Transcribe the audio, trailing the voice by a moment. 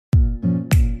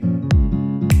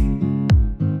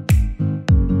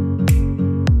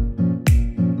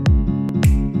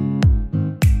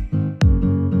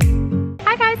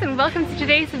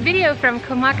today's video from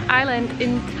Koh Mak Island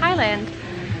in Thailand.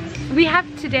 We have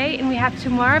today and we have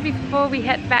tomorrow before we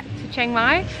head back to Chiang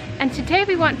Mai. And today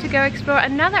we want to go explore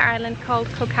another island called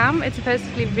Koh Kham. It's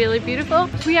supposedly really beautiful.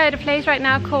 We are at a place right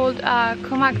now called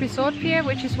Koh Mak Resort Pier,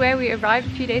 which is where we arrived a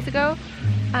few days ago.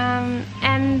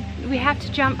 And we have to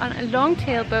jump on a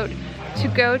long-tail boat to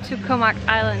go to Koh Mak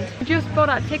Island. We just bought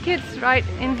our tickets right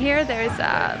in here. There's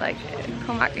like a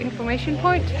Koh Mak information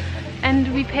point.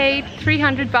 And we paid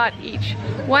 300 baht each.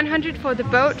 100 for the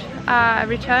boat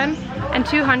return and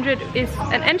 200 is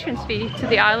an entrance fee to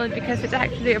the island because it's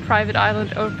actually a private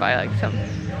island owned by like some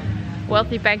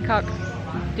wealthy Bangkok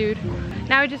dude.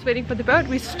 Now we're just waiting for the boat.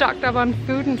 We stocked up on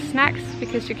food and snacks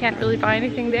because you can't really buy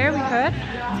anything there, we heard.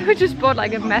 So we just bought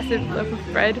like a massive loaf of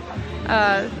bread.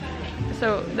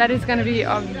 So that is gonna be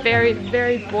a very,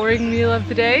 very boring meal of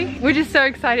the day. We're just so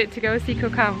excited to go see Koh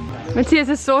Kham. Mathias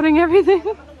is sorting everything.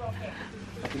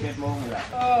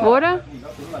 Water,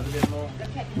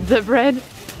 the bread,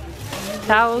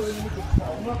 towels. I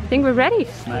think we're ready.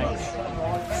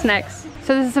 Snacks.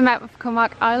 So this is a map of Koh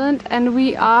Mak Island and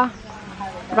we are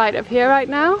right up here right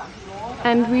now.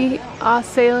 And we are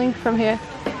sailing from here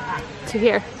to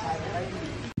here.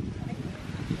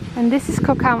 And this is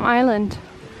Koh Kham Island.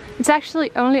 It's actually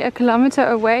only a kilometer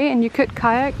away and you could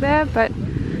kayak there, but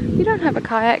we don't have a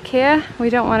kayak here. We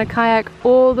don't want to kayak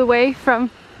all the way from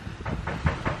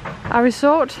our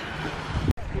resort.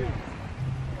 I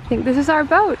think this is our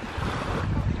boat.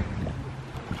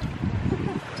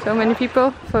 So many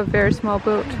people for a very small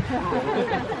boat. We're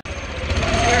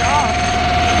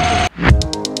off.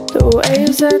 The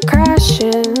waves are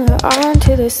crashing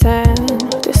onto the sand.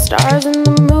 The stars and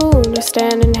the moon are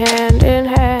standing hand in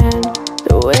hand.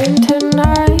 The winter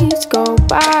nights go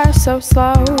by so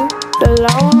slow. The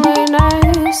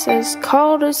loneliness as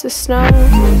cold as the snow.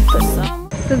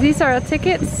 So these are our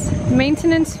tickets,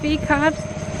 maintenance fee card.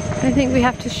 I think we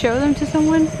have to show them to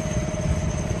someone.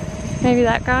 Maybe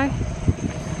that guy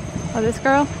or this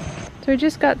girl. So we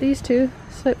just got these two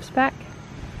slips back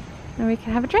and we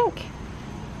can have a drink.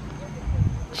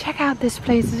 Check out this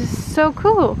place, this is so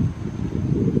cool.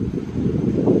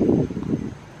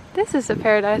 This is a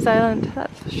paradise island,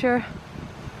 that's for sure.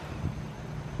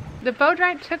 The boat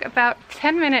ride took about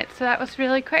 10 minutes, so that was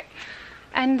really quick.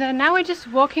 And now we're just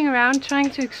walking around trying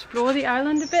to explore the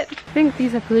island a bit. I think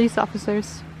these are police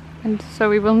officers. And so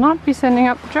we will not be sending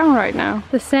up the drone right now.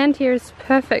 The sand here is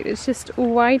perfect. It's just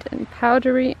white and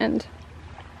powdery and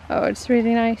oh, it's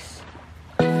really nice.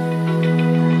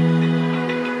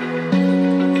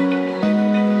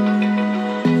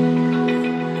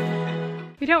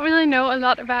 We don't really know a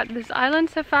lot about this island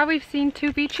so far. We've seen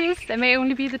two beaches. There may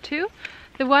only be the two.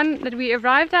 The one that we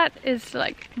arrived at is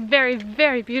like very,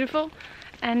 very beautiful.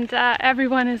 And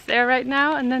everyone is there right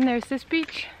now. And then there's this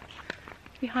beach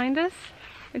behind us,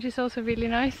 which is also really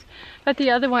nice. But the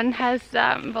other one has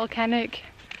volcanic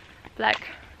black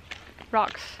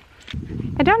rocks.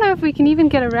 I don't know if we can even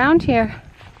get around here.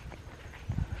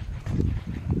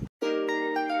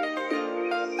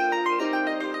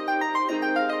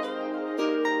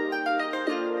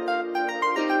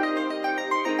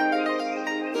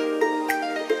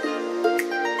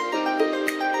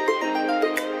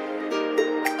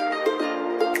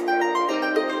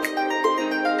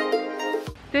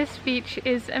 This beach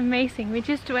is amazing. We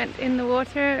just went in the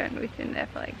water and we've been there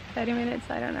for like 30 minutes,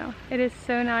 I don't know. It is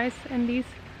so nice and these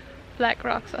black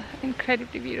rocks are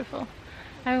incredibly beautiful.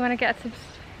 Now we want to get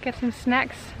some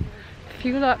snacks,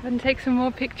 fuel up and take some more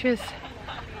pictures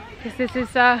because this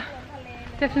is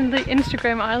definitely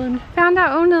Instagram island. Found our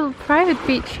own little private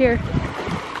beach here.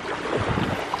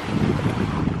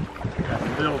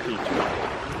 Little beach.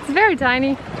 It's very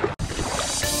tiny.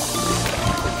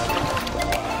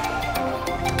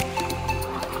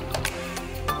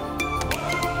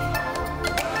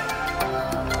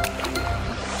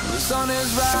 Sun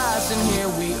is rising, here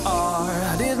we are.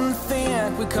 I didn't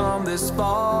think we'd come this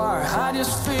far. I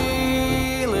just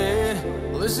feel it.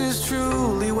 Well, this is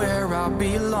truly where I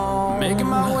belong. Making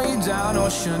my way down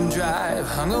Ocean Drive.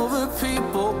 Hungover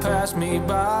people pass me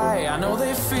by. I know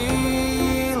they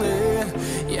feel it.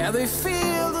 Yeah, they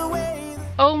feel the way.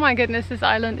 Oh my goodness, this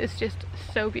island is just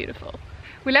so beautiful.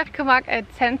 We left Koh Mak at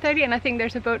 10:30 and I think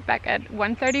there's a boat back at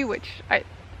 1:30, which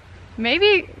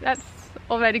maybe that's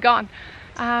already gone.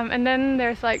 And then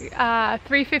there's like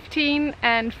 3:15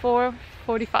 and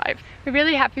 4:45. We're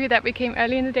really happy that we came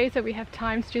early in the day so we have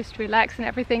time to just relax and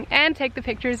everything and take the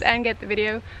pictures and get the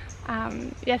video.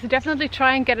 Yeah, so definitely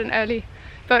try and get an early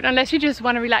boat unless you just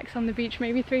want to relax on the beach.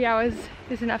 Maybe 3 hours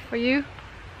is enough for you.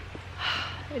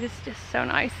 It is just so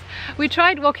nice. We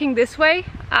tried walking this way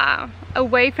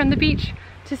away from the beach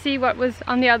to see what was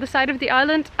on the other side of the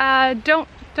island.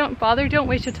 Don't bother, don't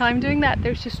waste your time doing that.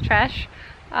 There's just trash.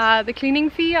 The cleaning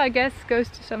fee, I guess, goes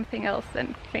to something else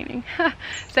than cleaning.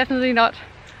 It's definitely not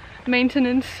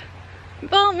maintenance.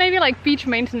 Well, maybe like beach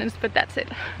maintenance, but that's it.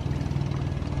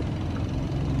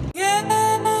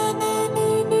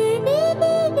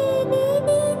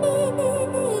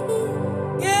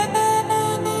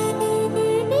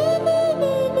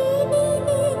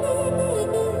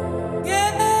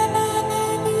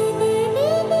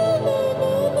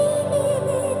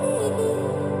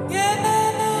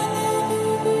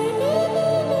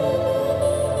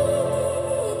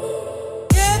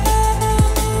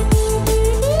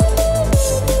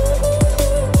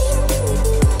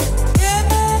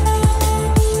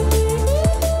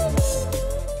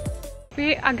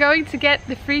 We are going to get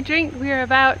the free drink. We are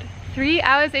about 3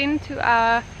 hours into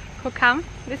our Koh Kham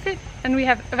visit and we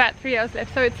have about 3 hours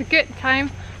left, so it's a good time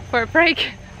for a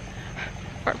break.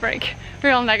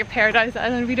 We're on like a paradise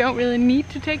island. We don't really need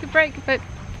to take a break, but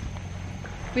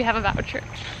we have a voucher.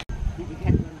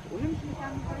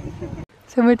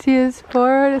 So Mathias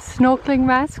borrowed a snorkeling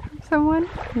mask from someone.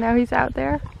 Now he's out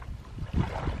there.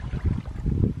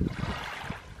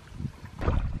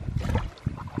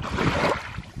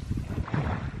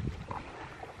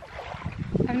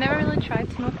 I've never really tried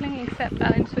snorkeling except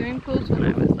in swimming pools when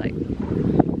I was like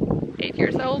 8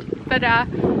 years old, but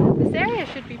this area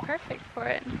should be perfect for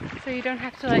it, so you don't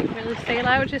have to like really sail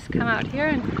out, just come out here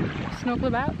and snorkel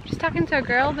about. Just talking to a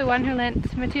girl, the one who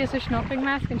lent Mathias a snorkeling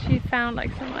mask, and she found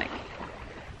like some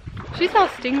she saw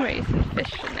stingrays and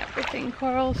fish and everything,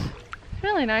 corals. It's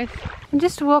really nice. I'm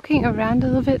just walking around a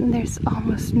little bit and there's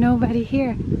almost nobody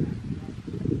here.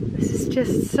 This is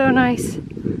just so nice.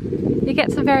 You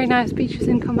get some very nice beaches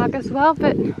in Koh Mak as well,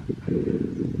 but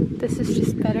this is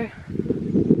just better.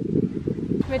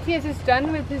 Mathias is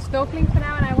done with his snorkeling for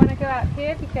now and I want to go out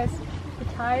here because the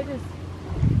tide is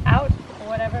out, or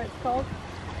whatever it's called.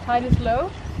 The tide is low,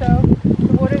 so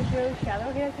the water is really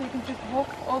shallow here, so you can just walk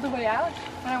all the way out,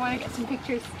 and I want to get some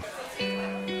pictures.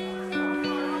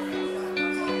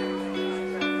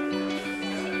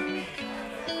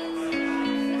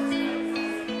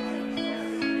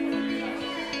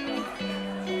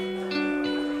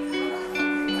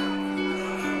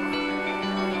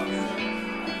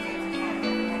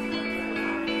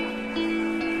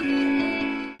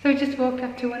 So we just walked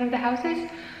up to one of the houses.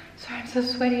 Sorry, I'm so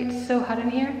sweaty, it's so hot in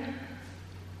here.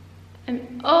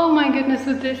 And oh my goodness,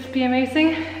 would this be amazing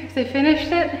if they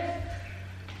finished it.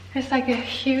 There's like a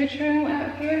huge room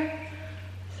out here,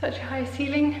 such a high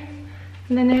ceiling.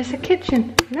 And then there's a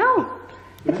kitchen. No,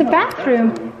 it's a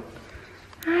bathroom.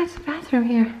 Ah, it's a bathroom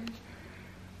here.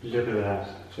 Look at that,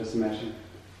 just imagine.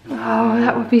 Oh,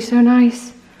 that would be so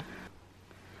nice.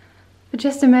 But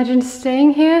just imagine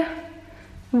staying here,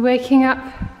 waking up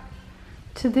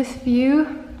to this view,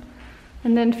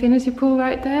 and then infinity pool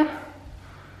right there.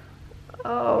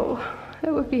 Oh,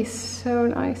 that would be so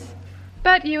nice.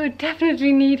 But you would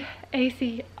definitely need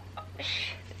AC. Oh,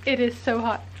 shit, it is so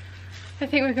hot. I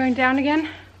think we're going down again.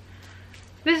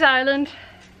 This island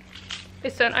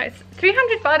is so nice.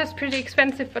 300 baht is pretty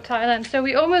expensive for Thailand, so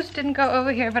we almost didn't go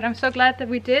over here, but I'm so glad that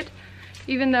we did,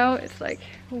 even though it's like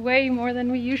way more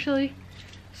than we usually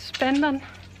spend on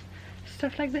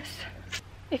stuff like this.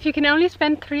 If you can only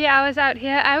spend 3 hours out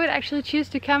here, I would actually choose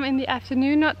to come in the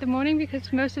afternoon, not the morning,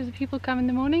 because most of the people come in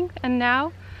the morning, and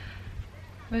now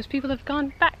most people have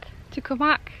gone back to Koh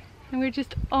Mak and we're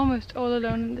just almost all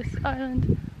alone on this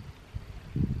island.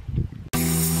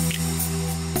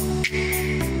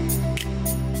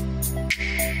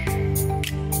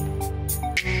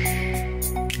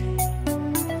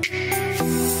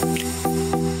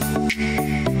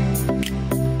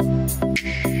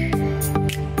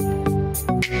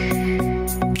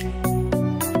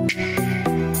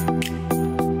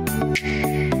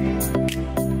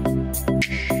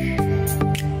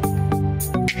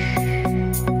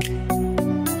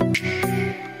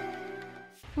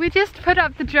 We just put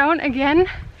up the drone again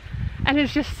and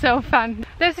it's just so fun.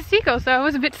 There's a seagull, so I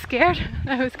was a bit scared.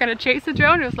 I was gonna chase the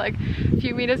drone. It was like a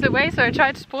few meters away, so I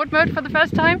tried sport mode for the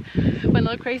first time. Went a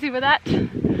little crazy with that.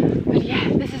 But yeah,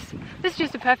 this is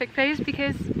just a perfect place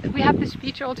because we have this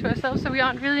beach all to ourselves, so we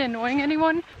aren't really annoying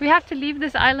anyone. We have to leave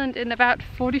this island in about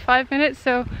 45 minutes,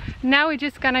 so now we're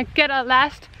just gonna get our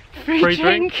last free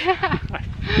drink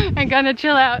and gonna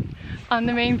chill out on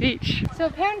the main beach. So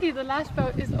apparently the last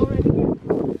boat is already here.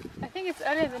 I think it's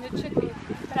earlier than it should be,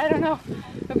 but I don't know.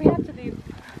 But we have to leave.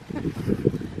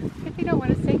 If we don't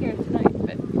want to stay here tonight,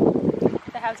 but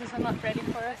the houses are not ready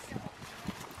for us.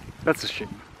 That's a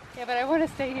shame. Yeah, but I want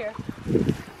to stay here.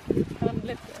 I want to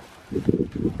live here.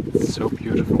 It's so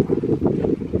beautiful.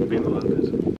 Been a little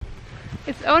bit.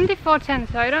 It's only 4:10,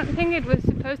 so I don't think it was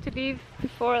supposed to leave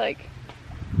before like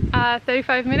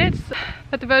 35 minutes.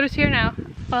 But the boat is here now.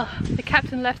 Well, the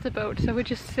captain left the boat, so we're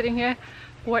just sitting here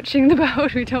watching the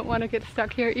boat. We don't want to get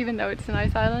stuck here, even though it's a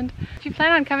nice island. If you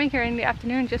plan on coming here in the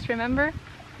afternoon, just remember,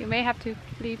 you may have to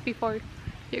leave before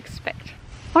you expect.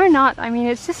 Or not, I mean,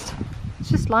 it's just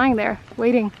lying there,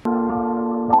 waiting.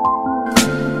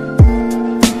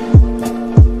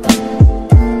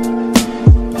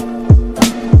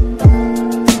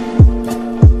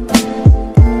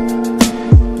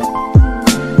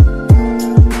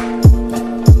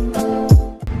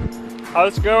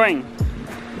 How's it going?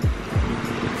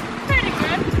 Pretty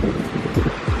good.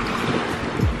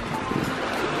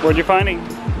 What are you finding?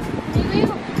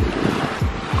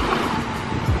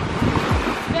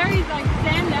 There is like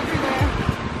sand everywhere.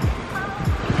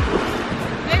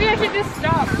 Maybe I should just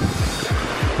stop.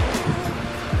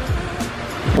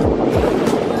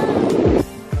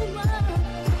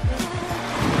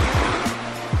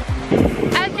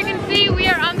 As you can see, we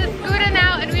are on the scooter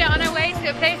now and we are on our way to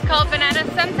a place called Banana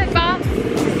Sunset Bar to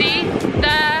see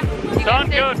the... Don't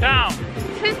go down!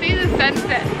 To see the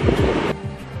sunset.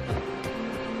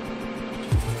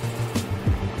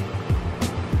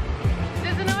 Is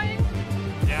this annoying?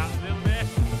 Yeah, a little bit.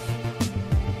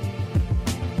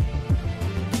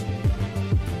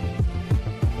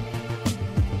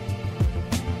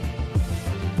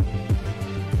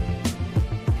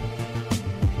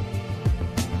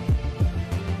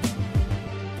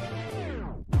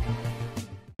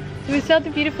 We saw the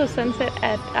beautiful sunset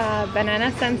at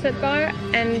Banana Sunset Bar,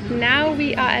 and now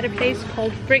we are at a place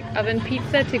called Brick Oven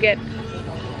Pizza to get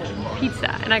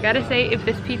pizza. And I gotta say, if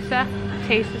this pizza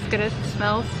tastes as good as it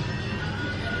smells,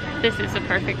 this is a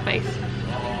perfect place.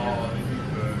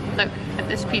 Look at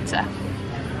this pizza.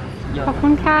 You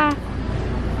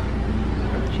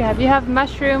have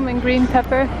mushroom and green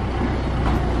pepper,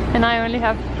 and I only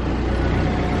have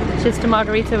just a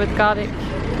margarita with garlic.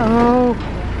 Oh,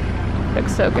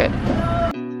 looks so good.